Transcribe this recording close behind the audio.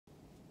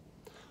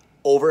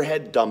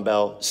overhead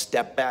dumbbell,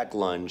 step back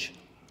lunge,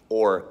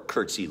 or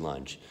curtsy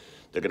lunge.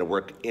 They're gonna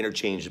work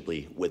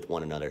interchangeably with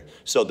one another.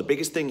 So the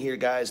biggest thing here,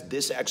 guys,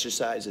 this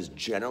exercise is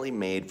generally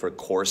made for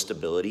core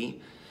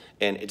stability,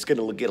 and it's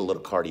gonna get a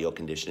little cardio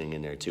conditioning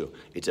in there too.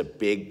 It's a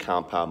big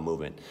compound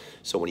movement.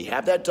 So when you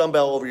have that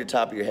dumbbell over your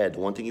top of your head, the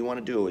one thing you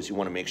wanna do is you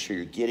wanna make sure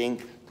you're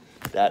getting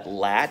that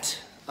lat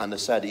on the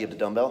side that you have the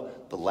dumbbell,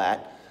 the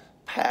lat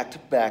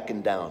packed back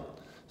and down.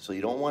 So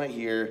you don't want it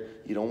here,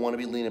 you don't want to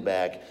be leaning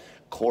back,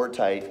 core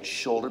tight,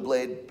 shoulder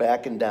blade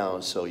back and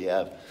down. So you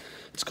have,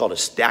 it's called a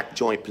stacked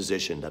joint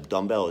position. The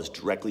dumbbell is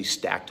directly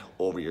stacked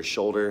over your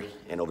shoulder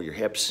and over your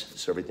hips,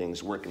 so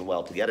everything's working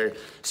well together.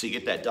 So you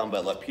get that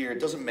dumbbell up here. It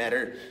doesn't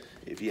matter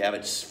if you have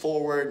it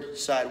forward,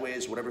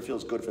 sideways, whatever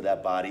feels good for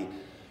that body.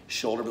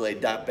 Shoulder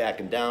blade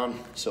back and down.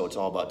 So it's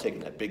all about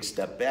taking that big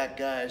step back,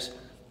 guys,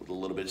 with a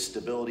little bit of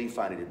stability,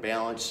 finding your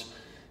balance.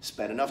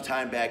 Spend enough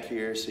time back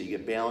here so you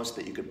get balanced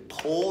that you can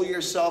pull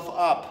yourself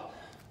up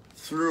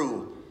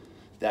through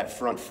that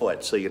front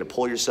foot. So you're gonna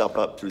pull yourself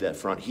up through that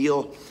front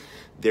heel,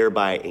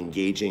 thereby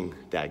engaging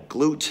that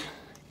glute,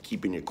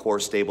 keeping your core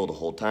stable the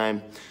whole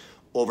time.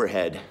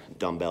 Overhead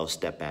dumbbell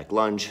step back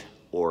lunge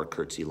or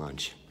curtsy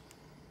lunge.